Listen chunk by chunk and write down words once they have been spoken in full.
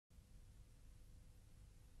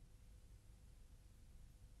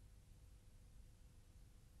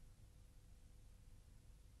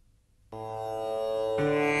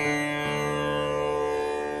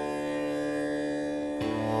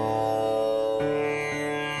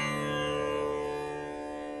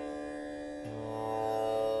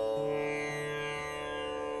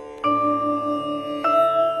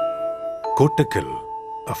Kottakkal,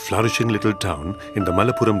 a flourishing little town in the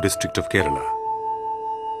Malappuram district of Kerala.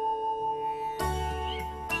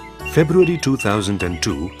 February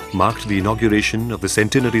 2002 marked the inauguration of the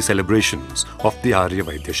centenary celebrations of the Arya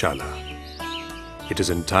Vaidya Sala. It is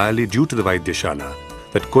entirely due to the Vaidya Sala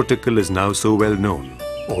that Kottakkal is now so well known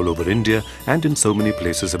all over India and in so many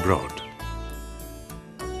places abroad.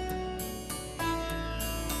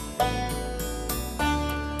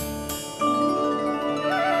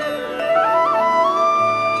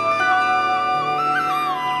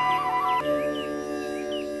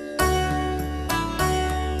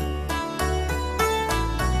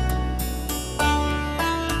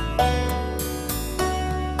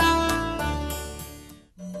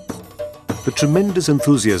 The tremendous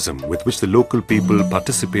enthusiasm with which the local people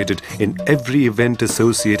participated in every event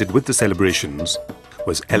associated with the celebrations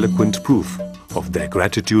was eloquent proof of their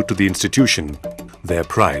gratitude to the institution, their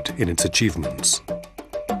pride in its achievements.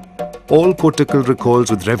 All Kottakkal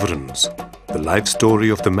recalls with reverence the life story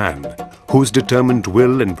of the man whose determined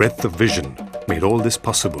will and breadth of vision made all this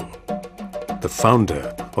possible. The founder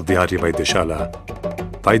of the Arya Vaidya Sala,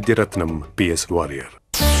 Vaidyaratnam P.S. Warrier.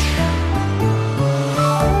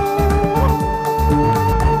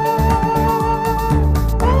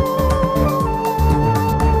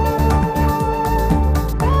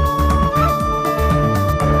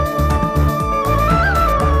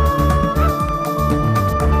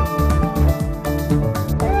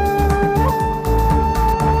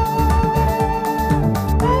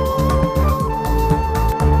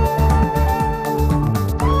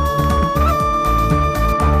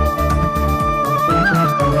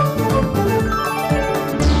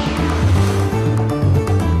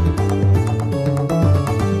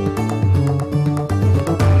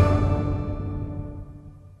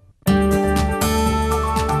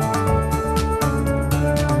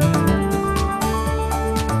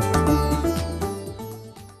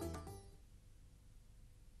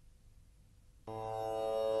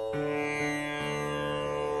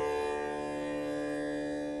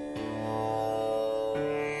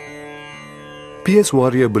 P.S.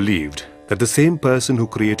 Warrier believed that the same person who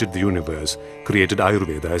created the universe created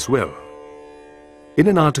Ayurveda as well. In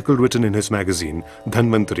an article written in his magazine,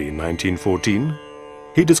 Dhanvantari in 1914,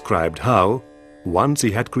 he described how, once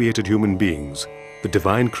he had created human beings, the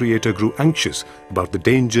divine creator grew anxious about the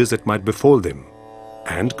dangers that might befall them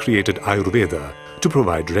and created Ayurveda to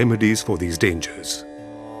provide remedies for these dangers.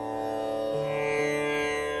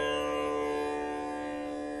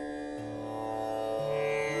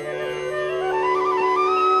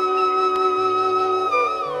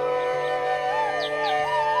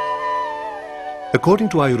 According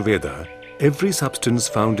to Ayurveda, every substance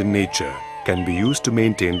found in nature can be used to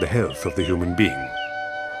maintain the health of the human being.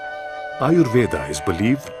 Ayurveda is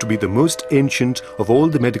believed to be the most ancient of all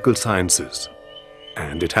the medical sciences,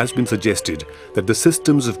 and it has been suggested that the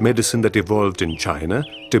systems of medicine that evolved in China,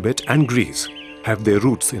 Tibet and Greece have their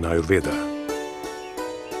roots in Ayurveda.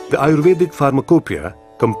 The Ayurvedic pharmacopoeia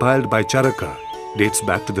compiled by Charaka dates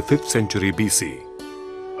back to the 5th century BC.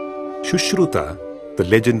 Shushruta, the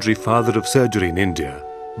legendary father of surgery in India,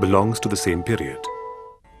 belongs to the same period.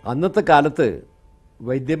 അന്നത്തെ കാലത്ത്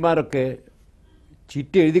വൈദ്യന്മാരൊക്കെ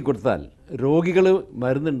ചിട്ടി എഴുതി കൊടുത്താൽ രോഗികൾ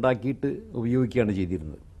മരുന്നുണ്ടാക്കിയിട്ട് ഉപയോഗിക്കുകയാണ്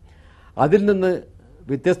ചെയ്തിരുന്നത്. അതിൽ നിന്ന്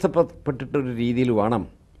വ്യത്യസ്തപ്പെട്ടിട്ടൊരു രീതിയിൽ വേണം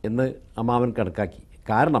എന്ന് അമ്മാവൻ കണക്കാക്കി.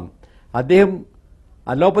 കാരണം അദ്ദേഹം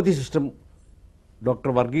അലോപ്പതി സിസ്റ്റം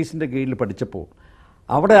ഡോക്ടർ വർഗീസിൻ്റെ കീഴിൽ പഠിച്ചപ്പോൾ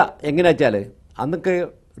അവിടെ എങ്ങനെയാ വെച്ചാൽ അന്നൊക്കെ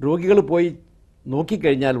രോഗികൾ പോയി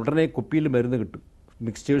നോക്കിക്കഴിഞ്ഞാൽ ഉടനെ കുപ്പിയിൽ മരുന്ന് കിട്ടും,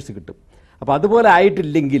 മിക്സ്ചേഴ്സ് കിട്ടും. അപ്പോൾ അതുപോലെ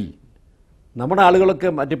ആയിട്ടില്ലെങ്കിൽ നമ്മുടെ ആളുകളൊക്കെ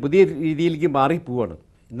മറ്റേ പുതിയ രീതിയിലേക്ക് മാറിപ്പോവാണ്.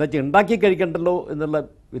 എന്നുവെച്ചാൽ ഉണ്ടാക്കി കഴിക്കണ്ടല്ലോ എന്നുള്ള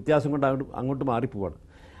വ്യത്യാസം കൊണ്ട് അങ്ങോട്ട് മാറിപ്പോവാണ്.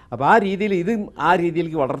 അപ്പോൾ ആ രീതിയിൽ ഇതും ആ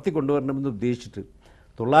രീതിയിലേക്ക് വളർത്തി കൊണ്ടുവരണമെന്ന് ഉദ്ദേശിച്ചിട്ട്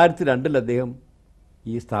 1902 അദ്ദേഹം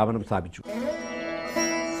ഈ സ്ഥാപനം സ്ഥാപിച്ചു.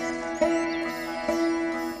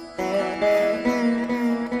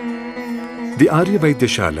 The Arya Vaidya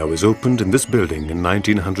Sala was opened in this building in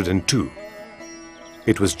 1902.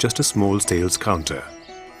 It was just a small sales counter.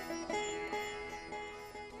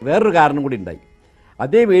 വേറൊരു കാരണം കൂടി ഉണ്ടായി.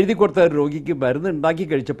 അദ്ദേഹം എഴുതി കൊടുത്ത രോഗിക്ക് മരുന്ന് ഉണ്ടാക്കി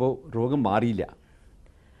കഴിച്ചപ്പോൾ രോഗം മാറിയില്ല.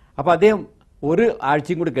 അപ്പോൾ അദ്ദേഹം ഒരു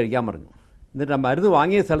ആഴ്ചയും കൂടി കഴിക്കാൻ പറഞ്ഞു. എന്നിട്ട് ആ മരുന്ന്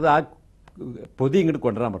വാങ്ങിയ സ്ഥലത്ത് ആ പൊതി ഇങ്ങോട്ട്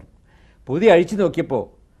കൊണ്ടുവരാൻ പറഞ്ഞു. പൊതി അഴിച്ചു നോക്കിയപ്പോൾ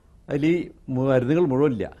അതിൽ ഈ മരുന്നുകൾ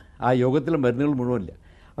മുഴുവനില്ല, ആ യോഗത്തിലെ മരുന്നുകൾ മുഴുവനില്ല.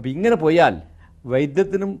 അപ്പോൾ ഇങ്ങനെ പോയാൽ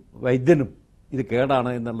വൈദ്യനും ഇത് കേടാണ്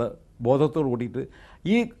എന്നുള്ള ബോധത്തോട് കൂടിയിട്ട്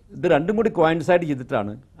ഇത് രണ്ടും കൂടി കോയിൻസൈഡ്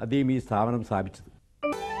ചെയ്തിട്ടാണ് അദ്ദേഹം ഈ സ്ഥാപനം സ്ഥാപിച്ചത്.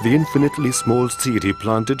 The infinitely small seed he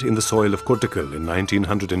planted in the soil of Kottakkal in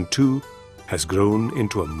 1902 has grown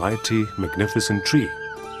into a mighty, magnificent tree.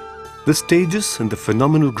 The stages and the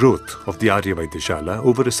phenomenal growth of the Arya Vaidya Sala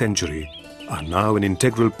over a century are now an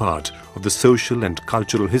integral part of the social and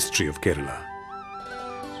cultural history of Kerala.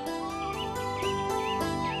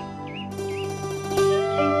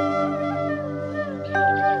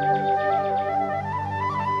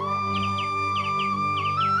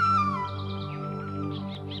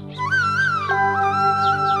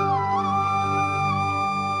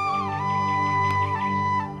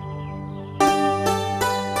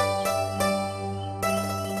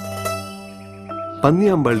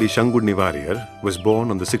 Panniyamballi Shangunni Warrier was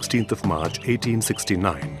born on the 16th of March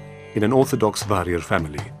 1869 in an Orthodox Warrior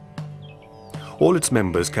family. All its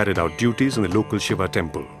members carried out duties in the local Shiva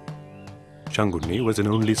temple. Shangunni was an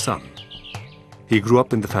only son. He grew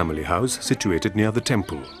up in the family house situated near the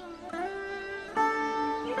temple.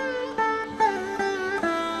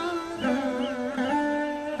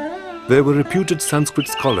 There were reputed Sanskrit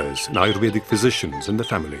scholars and Ayurvedic physicians in the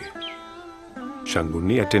family.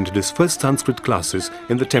 Shangunni attended his first Sanskrit classes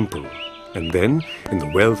in the temple and then in the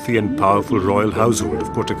wealthy and powerful royal household of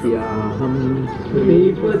Kottakkal.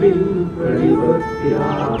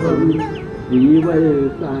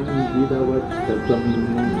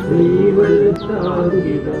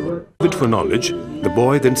 Avid for knowledge, the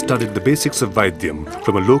boy then studied the basics of Vaidyam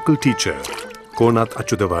from a local teacher,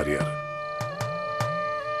 Kottakkal Warrier.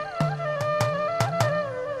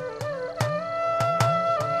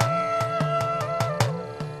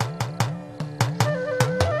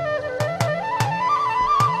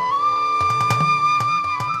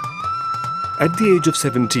 At the age of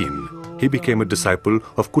 17, he became a disciple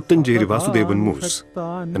of Kuttanjeri Vasudevan Moose,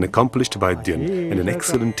 an accomplished Vaidyan and an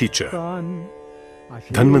excellent teacher.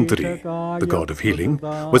 Dhanvantari, the god of healing,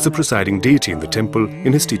 was the presiding deity in the temple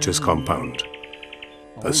in his teacher's compound.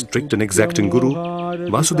 A strict and exacting guru,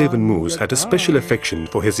 Vasudevan Moose had a special affection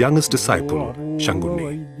for his youngest disciple, Shangunni.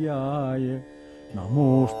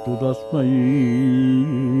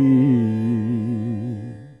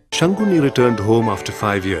 Shangunni returned home after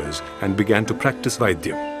 5 years and began to practice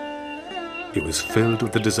Vaidyam. He was filled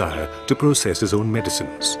with the desire to process his own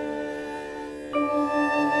medicines.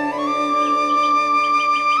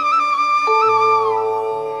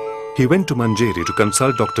 He went to Manjeri to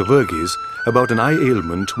consult Dr. Verghese about an eye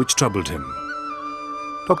ailment which troubled him.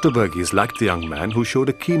 Dr. Verghese liked the young man who showed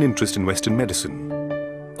a keen interest in Western medicine.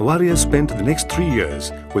 Warrior spent the next 3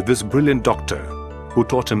 years with this brilliant doctor, who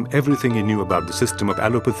taught him everything he knew about the system of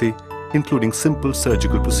allopathy, including simple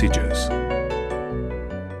surgical procedures.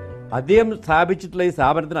 അദ്ദേഹം സ്ഥാപിച്ചിട്ടുള്ള ഈ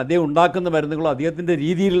സ്ഥാപനത്തിന് അദ്ദേഹം ഉണ്ടാക്കുന്ന മരുന്നുകളോ അദ്ദേഹത്തിൻ്റെ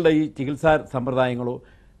രീതിയിലുള്ള ഈ ചികിത്സാ സമ്പ്രദായങ്ങളോ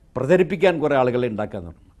പ്രചരിപ്പിക്കാൻ കുറേ ആളുകളെ ഉണ്ടാക്കാൻ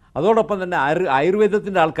തുടങ്ങും. അതോടൊപ്പം തന്നെ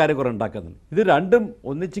ആയുർവേദത്തിൻ്റെ ആൾക്കാരെ കുറേ ഉണ്ടാക്കുന്നുണ്ട്. ഇത് രണ്ടും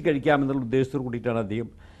ഒന്നിച്ച് കഴിക്കാമെന്നുള്ള ഉദ്ദേശത്തോട് കൂടിയിട്ടാണ് അദ്ദേഹം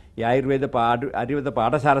ഈ ആയുർവേദ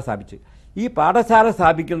പാഠശാല സ്ഥാപിച്ചത്. ഈ പാഠശാല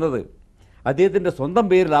സ്ഥാപിക്കുന്നത് അദ്ദേഹത്തിൻ്റെ സ്വന്തം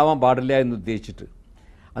പേരിലാവാൻ പാടില്ല എന്ന് ഉദ്ദേശിച്ചിട്ട്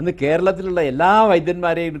അന്ന് കേരളത്തിലുള്ള എല്ലാ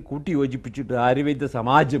വൈദ്യന്മാരെയും കൂട്ടി യോജിപ്പിച്ചിട്ട് ആയുർവേദ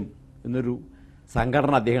സമാജം എന്നൊരു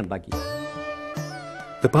സംഘടന അദ്ദേഹം ഉണ്ടാക്കി.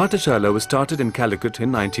 The Pathashala was started in Calicut in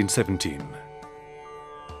 1917.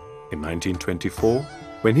 In 1924,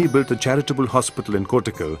 when he built a charitable hospital in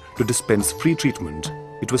Kottakkal to dispense free treatment,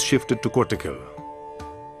 it was shifted to Kottakkal.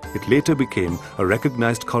 It later became a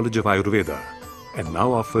recognized college of Ayurveda and now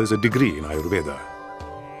offers a degree in Ayurveda.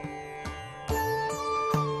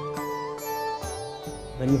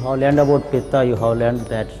 When you have learned about Pitta, you have learned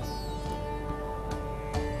that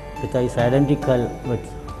Pitta is identical with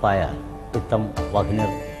fire. Pittam Vagnir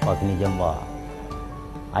Vagnijamba.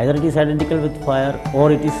 Either it is identical with fire or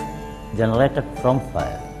it is generated from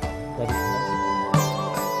fire. That is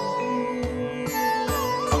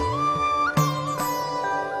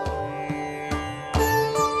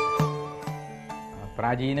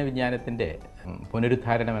പ്രാചീന വിജ്ഞാനത്തിൻ്റെ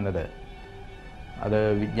പുനരുദ്ധാരണം എന്നത് അത്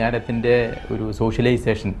വിജ്ഞാനത്തിൻ്റെ ഒരു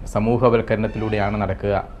socialisation, സമൂഹവൽക്കരണത്തിലൂടെയാണ്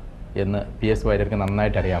നടക്കുക എന്ന് PS വാര്യർക്ക്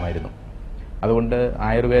നന്നായിട്ട് അറിയാമായിരുന്നു. അതുകൊണ്ട്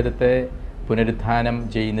ആയുർവേദത്തെ പുനരുദ്ധാനം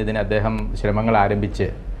ചെയ്യുന്നതിന് അദ്ദേഹം ശ്രമങ്ങൾ ആരംഭിച്ച്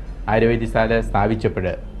ആയുർവേദ്യശാല സ്ഥാപിച്ചപ്പോൾ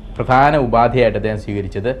പ്രധാന ഉപാധിയായിട്ട് അദ്ദേഹം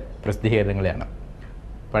സ്വീകരിച്ചത് പ്രസിദ്ധീകരണങ്ങളെയാണ്.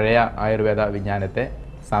 പഴയ ആയുർവേദ വിജ്ഞാനത്തെ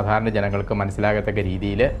സാധാരണ ജനങ്ങൾക്ക് മനസ്സിലാകത്തക്ക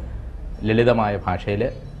രീതിയിൽ ലളിതമായ ഭാഷയിൽ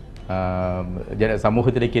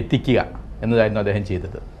സമൂഹത്തിലേക്ക് എത്തിക്കുക എന്നതായിരുന്നു അദ്ദേഹം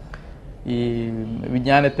ചെയ്തത്. ഈ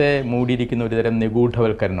വിജ്ഞാനത്തെ മൂടിയിരിക്കുന്ന ഒരുതരം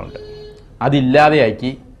നിഗൂഢവൽക്കരണമുണ്ട്,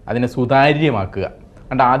 അതില്ലാതെയാക്കി അതിനെ സുതാര്യമാക്കുക.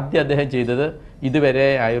 അതുകൊണ്ട് ആദ്യം അദ്ദേഹം ചെയ്തത് ഇതുവരെ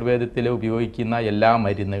ആയുർവേദത്തിൽ ഉപയോഗിക്കുന്ന എല്ലാ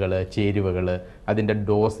മരുന്നുകൾ, ചേരുവകൾ, അതിൻ്റെ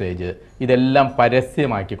ഡോസേജ് ഇതെല്ലാം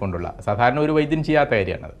പരസ്യമാക്കിക്കൊണ്ടുള്ള, സാധാരണ ഒരു വൈദ്യൻ ചെയ്യാത്ത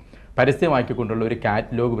കാര്യമാണത്, പരസ്യമാക്കിക്കൊണ്ടുള്ള ഒരു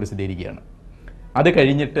കാറ്റലോഗ് പ്രസിദ്ധീകരിക്കുകയാണ്. അത്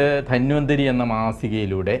കഴിഞ്ഞിട്ട് ധന്വന്തരി എന്ന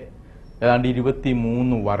മാസികയിലൂടെ ഏതാണ്ട്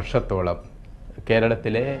 23 വർഷത്തോളം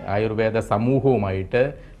കേരളത്തിലെ ആയുർവേദ സമൂഹവുമായിട്ട്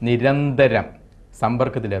നിരന്തരം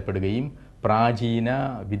സമ്പർക്കത്തിലേർപ്പെടുകയും പ്രാചീന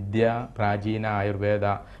വിദ്യ, പ്രാചീന ആയുർവേദ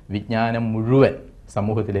വിജ്ഞാനം മുഴുവൻ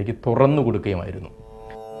സമൂഹത്തിലേക്ക് തുറന്നു കൊടുക്കുകയുമായിരുന്നു.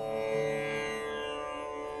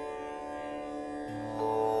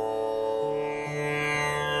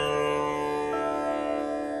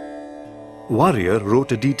 Warrior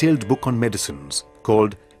wrote a detailed book on medicines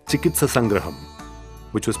called Chikitsa Sangraham,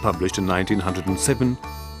 which was published in 1907,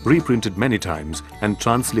 reprinted many times and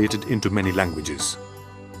translated into many languages.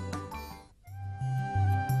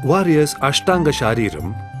 Warrier's Ashtanga Shariram,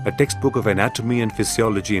 a textbook of anatomy and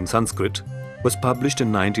physiology in Sanskrit, was published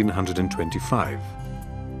in 1925.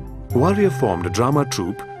 Warrior formed a drama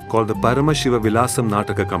troupe called the Paramashiva Vilasam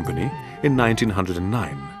Nataka Company in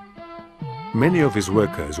 1909. Many of his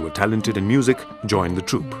workers who were talented in music joined the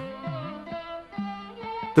troupe.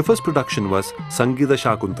 The first production was Sangeeta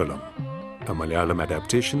Shakuntalam, a Malayalam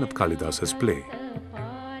adaptation of Kalidasa's play.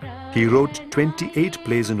 He wrote 28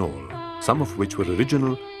 plays in all, some of which were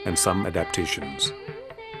original and some adaptations.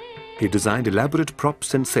 He designed elaborate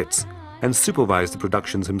props and sets and supervised the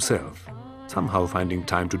productions himself, somehow finding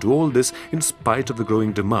time to do all this in spite of the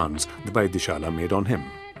growing demands the Vaidya Sala made on him.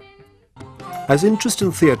 As interest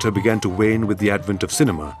in theatre began to wane with the advent of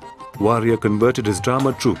cinema, Warrior converted his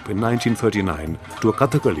drama troupe in 1939 to a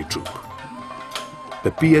Kathakali troupe.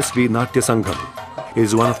 The PSV Natya Sangham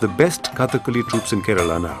is one of the best Kathakali troupes in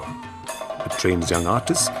Kerala now. It trains young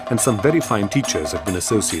artists and some very fine teachers have been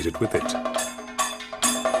associated with it.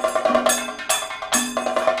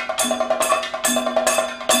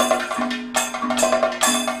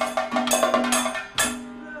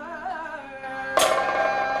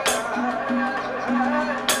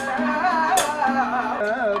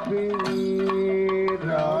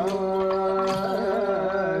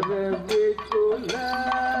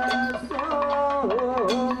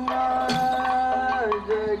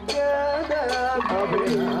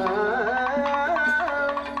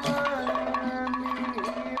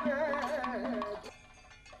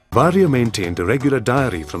 Warrior maintained a regular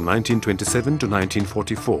diary from 1927 to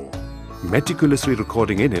 1944, meticulously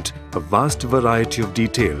recording in it a vast variety of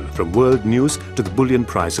detail from world news to the bullion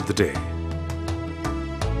price of the day.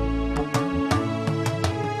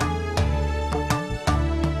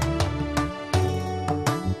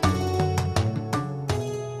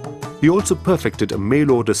 He also perfected a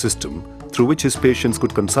mail order system through which his patients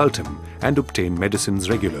could consult him and obtain medicines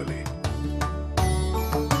regularly.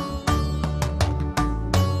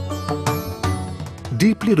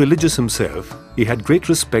 Deeply religious himself, he had great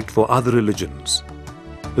respect for other religions.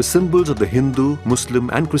 The symbols of the Hindu, Muslim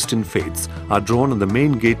and Christian faiths are drawn on the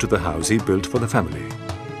main gate to the house he built for the family.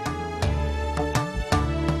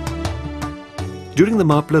 During the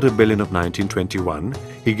Mapla Rebellion of 1921,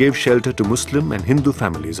 he gave shelter to Muslim and Hindu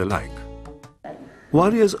families alike.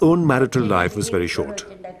 Warrior's own marital life was very short.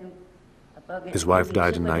 His wife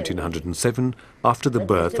died in 1907 after the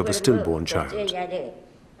birth of a stillborn child.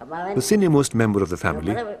 The senior-most member of the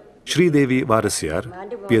family, Shri Devi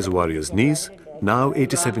Varasyar, P.S. Warrior's niece, now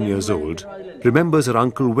 87 years old, remembers her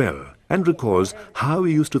uncle well and recalls how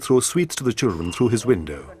he used to throw sweets to the children through his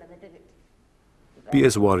window.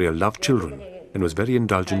 P.S. Warrior loved children and was very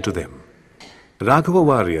indulgent to them. Raghava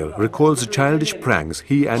Warrior recalls the childish pranks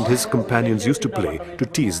he and his companions used to play to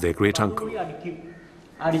tease their great uncle.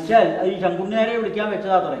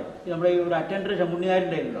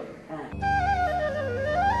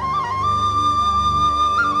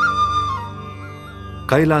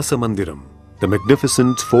 Kailasa Mandiram, the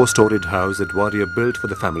magnificent four-storied house that Warrior built for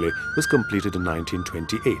the family, was completed in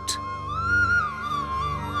 1928.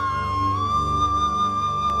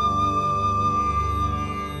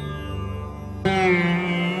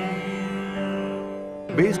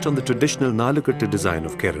 Based on the traditional Nalukattu design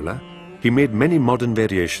of Kerala, he made many modern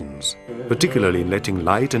variations, particularly in letting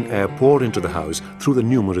light and air pour into the house through the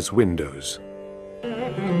numerous windows.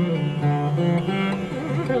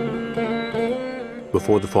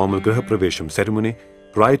 Before the formal Graha Pravesham ceremony,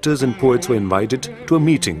 writers and poets were invited to a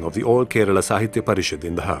meeting of the All Kerala Sahitya Parishad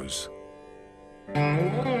in the house.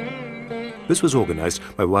 This was organized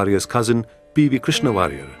by Warrior's cousin P.V. Krishna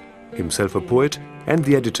Warrior, himself a poet and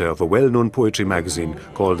the editor of a well-known poetry magazine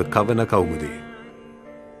called the Kavana Kaumudi.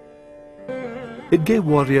 It gave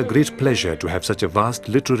Warrior great pleasure to have such a vast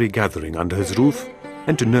literary gathering under his roof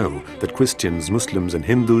and to know that Christians, Muslims and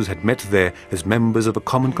Hindus had met there as members of a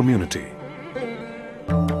common community.